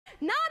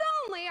Not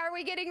only are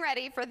we getting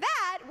ready for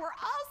that, we're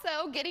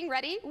also getting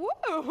ready,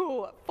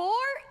 for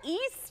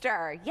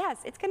Easter. Yes,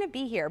 it's going to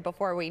be here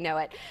before we know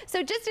it.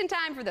 So just in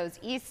time for those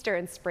Easter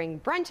and spring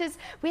brunches,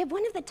 we have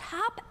one of the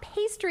top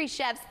pastry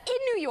chefs in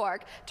New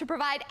York to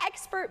provide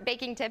expert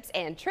baking tips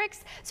and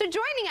tricks. So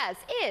joining us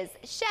is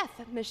Chef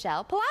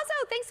Michelle Palazzo.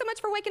 Thanks so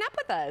much for waking up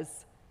with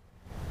us.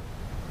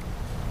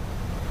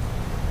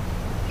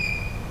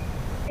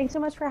 Thanks so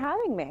much for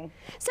having me.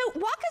 So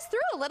walk us through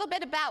a little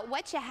bit about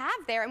what you have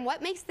there and what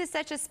makes this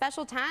such a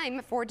special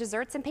time for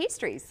desserts and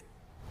pastries.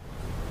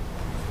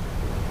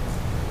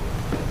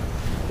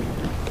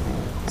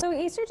 So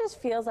Easter just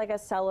feels like a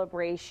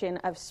celebration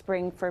of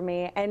spring for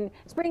me, and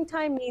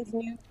springtime means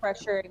new,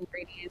 fresher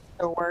ingredients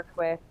to work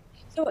with.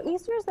 So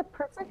Easter is the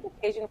perfect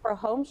occasion for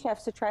home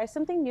chefs to try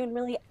something new and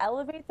really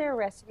elevate their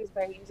recipes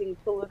by using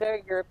Palazzo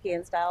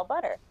European style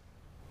butter.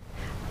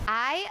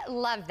 I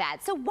love that.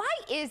 So why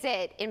is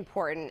it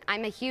important?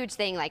 I'm a huge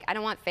thing, like I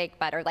don't want fake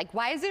butter. Like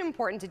why is it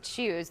important to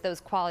choose those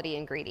quality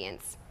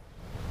ingredients?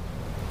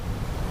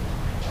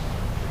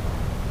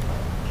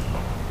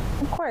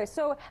 Of course.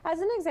 So as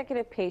an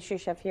executive pastry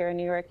chef here in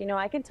New York,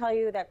 I can tell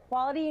you that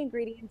quality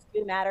ingredients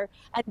do matter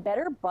and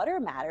better butter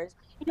matters.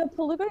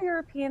 Palazzo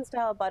European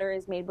style butter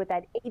is made with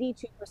that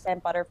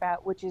 82% butter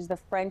fat, which is the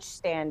French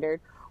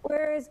standard,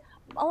 whereas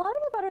a lot of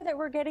the butter that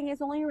we're getting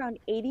is only around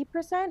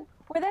 80%,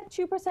 where that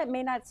 2%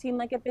 may not seem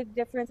like a big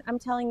difference. I'm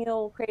telling you,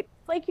 it'll create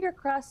flakier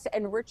crusts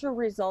and richer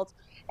results.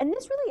 And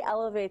this really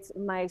elevates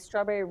my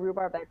strawberry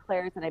rhubarb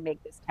eclairs that I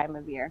make this time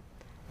of year.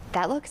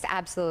 That looks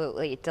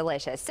absolutely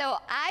delicious. So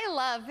I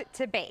love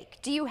to bake.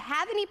 Do you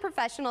have any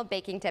professional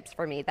baking tips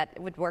for me that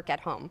would work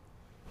at home?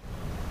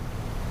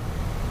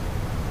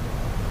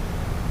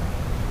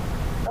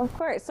 Of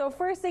course. So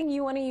first thing,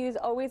 you want to use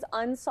always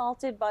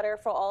unsalted butter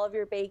for all of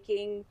your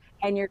baking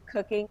and your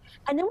cooking.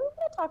 And then we're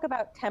going to talk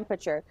about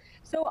temperature.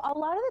 So a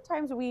lot of the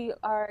times we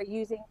are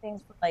using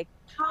things for like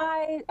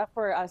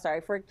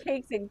for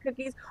cakes and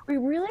cookies. We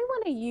really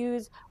want to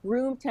use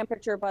room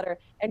temperature butter,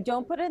 and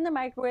don't put it in the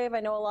microwave. I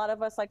know a lot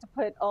of us like to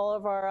put all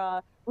of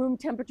our room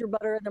temperature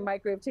butter in the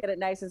microwave to get it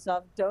nice and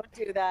soft. Don't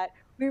do that.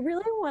 We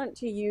really want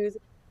to use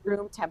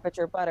room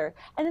temperature butter.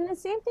 And then the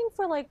same thing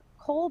for like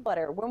cold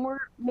butter. When we're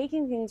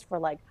making things for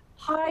like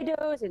pie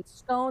doughs and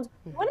scones,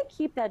 we want to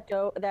keep that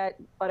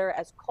butter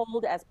as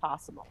cold as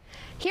possible.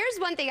 Here's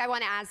one thing I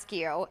want to ask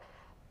you.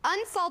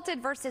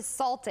 Unsalted versus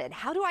salted.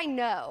 How do I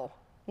know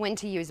when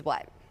to use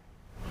what?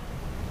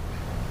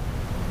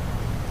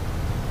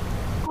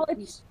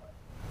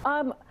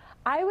 Well,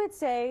 I would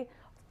say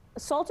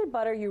salted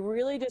butter you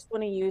really just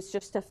want to use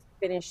just to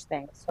finish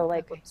things. So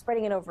like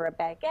spreading it over a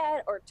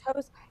baguette or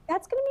toast,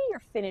 that's going to be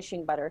your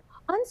finishing butter.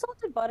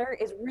 Unsalted butter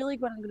is really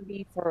going to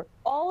be for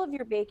all of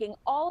your baking,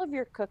 all of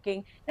your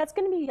cooking. That's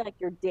going to be like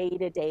your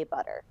day-to-day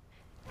butter.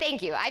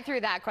 Thank you. I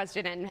threw that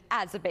question in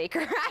as a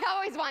baker. I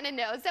always want to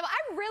know. So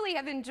I really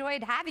have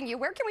enjoyed having you.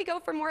 Where can we go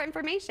for more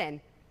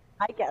information?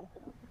 I guess.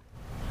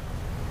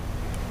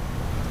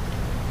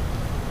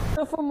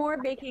 So for more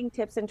baking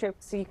tips and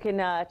tricks, you can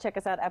check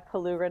us out at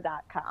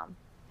palura.com.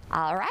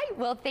 All right.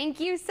 Well,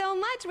 thank you so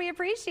much. We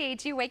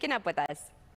appreciate you waking up with us.